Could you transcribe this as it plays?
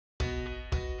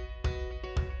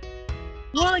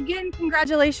Well, again,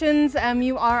 congratulations.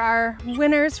 You are our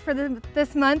winners for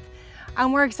this month.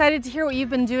 We're excited to hear what you've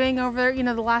been doing over,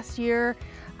 the last year.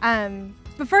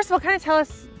 But first of all, kind of tell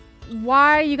us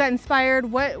why you got inspired.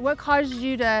 What caused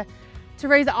you to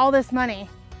raise all this money?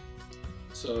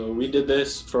 So we did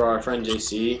this for our friend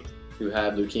JC, who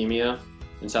had leukemia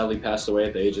and sadly passed away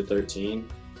at the age of 13.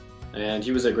 And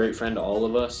he was a great friend to all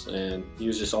of us, and he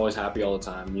was just always happy all the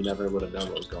time. You never would have known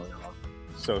what was going on.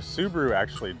 So Subaru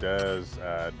actually does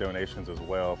donations as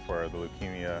well for the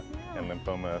Leukemia and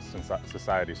Lymphoma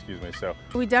Society, So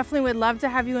We definitely would love to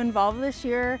have you involved this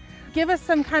year. Give us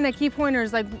some kind of key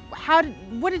pointers, like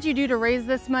what did you do to raise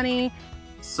this money?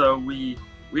 So we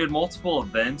had multiple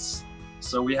events.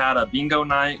 So we had a bingo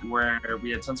night where we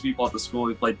had tons of people at the school.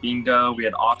 We played bingo, we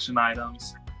had auction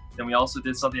items. Then we also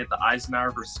did something at the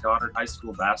Eisenhower versus Goddard High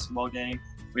School basketball game.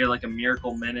 We had like a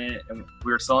miracle minute, and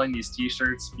we were selling these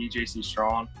t-shirts, BJC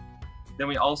Strong. Then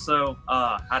we also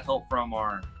had help from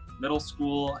our middle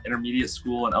school, intermediate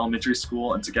school, and elementary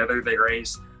school, and together they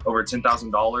raised over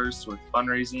 $10,000 with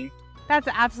fundraising. That's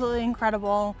absolutely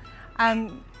incredible.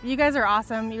 You guys are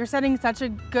awesome. You're setting such a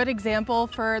good example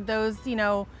for those,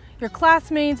 your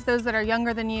classmates, those that are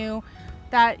younger than you,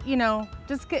 that,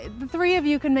 the three of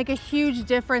you can make a huge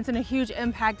difference and a huge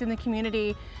impact in the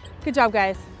community. Good job,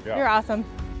 guys. Yeah. You're awesome.